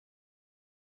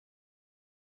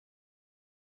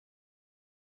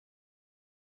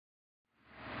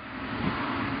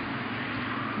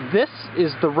This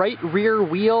is the right rear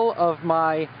wheel of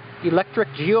my electric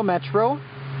Geo Metro.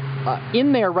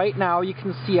 In there right now you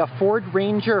can see a Ford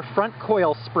Ranger front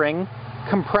coil spring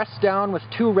compressed down with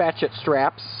 2 ratchet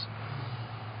straps.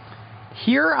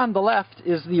 Here on the left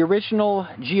is the original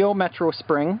Geo Metro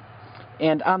spring,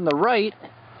 and on the right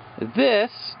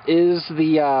this is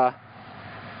the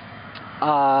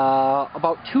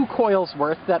about 2 coils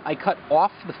worth that I cut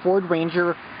off the Ford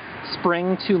Ranger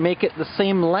spring to make it the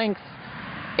same length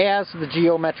as the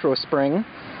Geo Metro spring.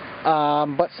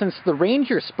 But since the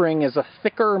Ranger spring is a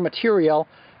thicker material,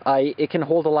 it can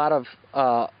hold a lot of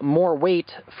more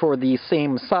weight for the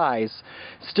same size.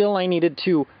 Still, I needed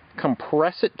to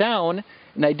compress it down,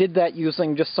 and I did that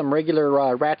using just some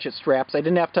regular ratchet straps. I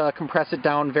didn't have to compress it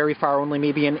down very far, only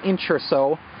maybe an inch or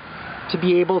so, to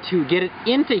be able to get it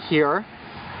into here.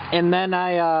 And then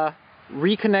I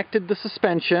reconnected the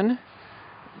suspension,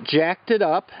 jacked it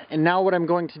up, and now what I'm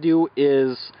going to do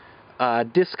is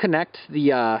disconnect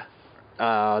the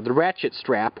ratchet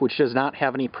strap, which does not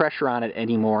have any pressure on it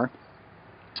anymore.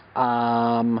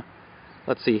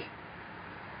 Let's see.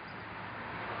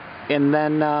 And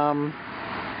then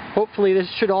hopefully this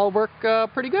should all work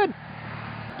pretty good.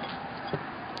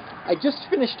 I just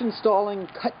finished installing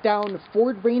cut-down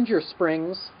Ford Ranger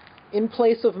springs in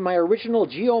place of my original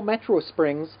Geo Metro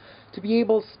springs to be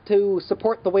able to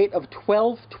support the weight of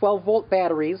 12 12-volt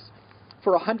batteries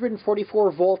for a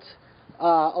 144-volt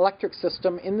electric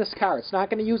system in this car. It's not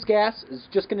going to use gas, it's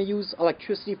just going to use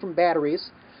electricity from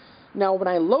batteries. Now when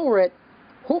I lower it,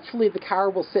 hopefully the car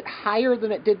will sit higher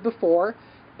than it did before,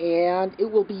 and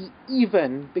it will be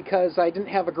even, because I didn't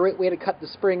have a great way to cut the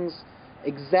springs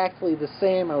exactly the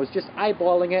same. I was just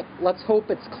eyeballing it. Let's hope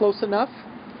it's close enough.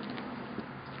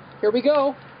 Here we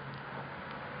go.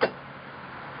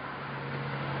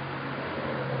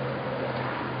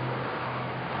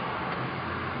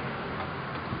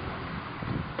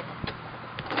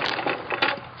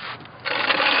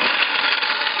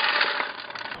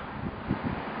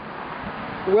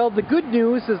 Well, the good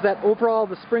news is that overall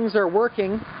the springs are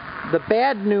working. The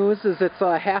bad news is it's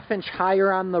a ½ inch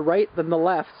higher on the right than the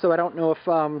left, so I don't know if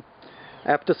I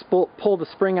have to pull the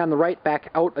spring on the right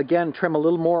back out again, trim a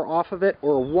little more off of it,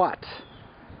 or what.